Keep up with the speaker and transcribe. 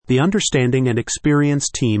The understanding and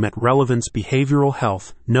experienced team at Relevance Behavioral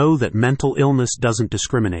Health know that mental illness doesn't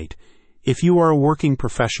discriminate. If you are a working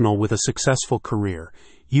professional with a successful career,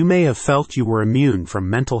 you may have felt you were immune from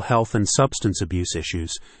mental health and substance abuse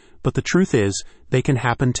issues, but the truth is, they can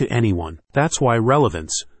happen to anyone. That's why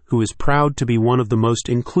Relevance, who is proud to be one of the most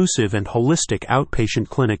inclusive and holistic outpatient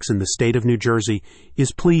clinics in the state of New Jersey,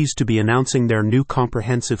 is pleased to be announcing their new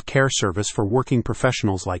comprehensive care service for working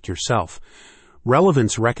professionals like yourself.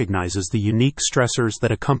 Relevance recognizes the unique stressors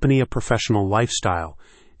that accompany a professional lifestyle,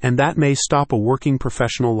 and that may stop a working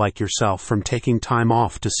professional like yourself from taking time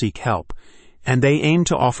off to seek help. And they aim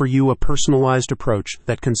to offer you a personalized approach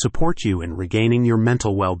that can support you in regaining your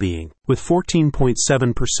mental well-being. With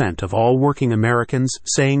 14.7% of all working Americans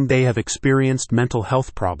saying they have experienced mental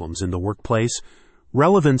health problems in the workplace,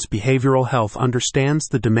 Relevance Behavioral Health understands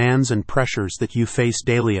the demands and pressures that you face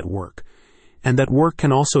daily at work, and that work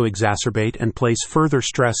can also exacerbate and place further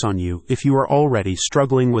stress on you if you are already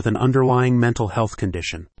struggling with an underlying mental health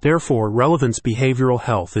condition. Therefore, Relevance Behavioral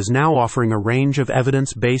Health is now offering a range of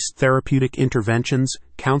evidence-based therapeutic interventions,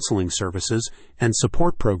 counseling services, and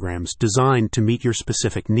support programs designed to meet your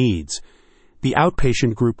specific needs. The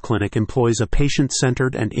Outpatient Group Clinic employs a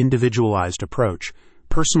patient-centered and individualized approach,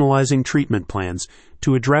 personalizing treatment plans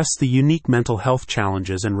to address the unique mental health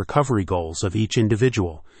challenges and recovery goals of each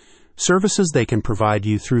individual. Services they can provide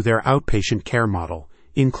you through their outpatient care model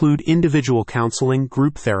include individual counseling,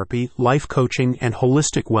 group therapy, life coaching, and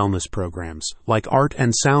holistic wellness programs, like art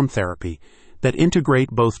and sound therapy, that integrate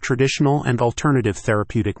both traditional and alternative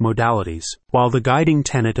therapeutic modalities. While the guiding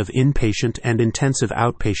tenet of inpatient and intensive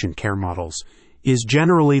outpatient care models is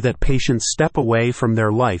generally that patients step away from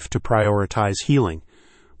their life to prioritize healing,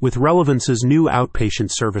 with Relevance's new outpatient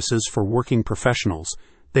services for working professionals,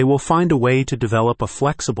 they will find a way to develop a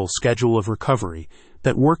flexible schedule of recovery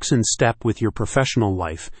that works in step with your professional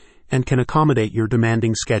life and can accommodate your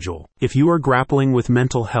demanding schedule. If you are grappling with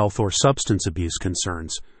mental health or substance abuse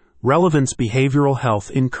concerns, Relevance Behavioral Health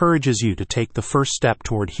encourages you to take the first step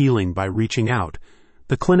toward healing by reaching out.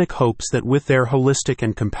 The clinic hopes that with their holistic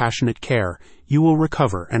and compassionate care, you will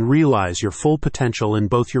recover and realize your full potential in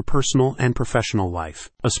both your personal and professional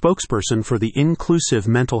life. A spokesperson for the Inclusive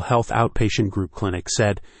Mental Health Outpatient Group Clinic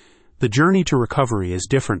said, "The journey to recovery is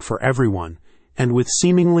different for everyone, and with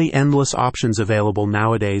seemingly endless options available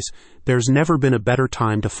nowadays, there's never been a better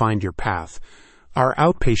time to find your path. Our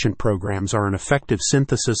outpatient programs are an effective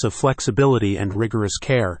synthesis of flexibility and rigorous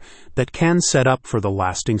care that can set up for the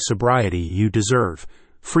lasting sobriety you deserve.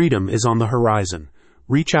 Freedom is on the horizon.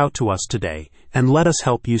 Reach out to us today and let us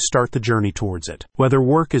help you start the journey towards it." Whether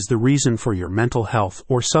work is the reason for your mental health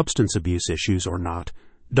or substance abuse issues or not,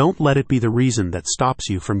 don't let it be the reason that stops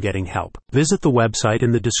you from getting help. Visit the website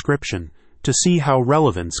in the description to see how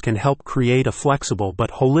Relevance can help create a flexible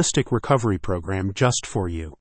but holistic recovery program just for you.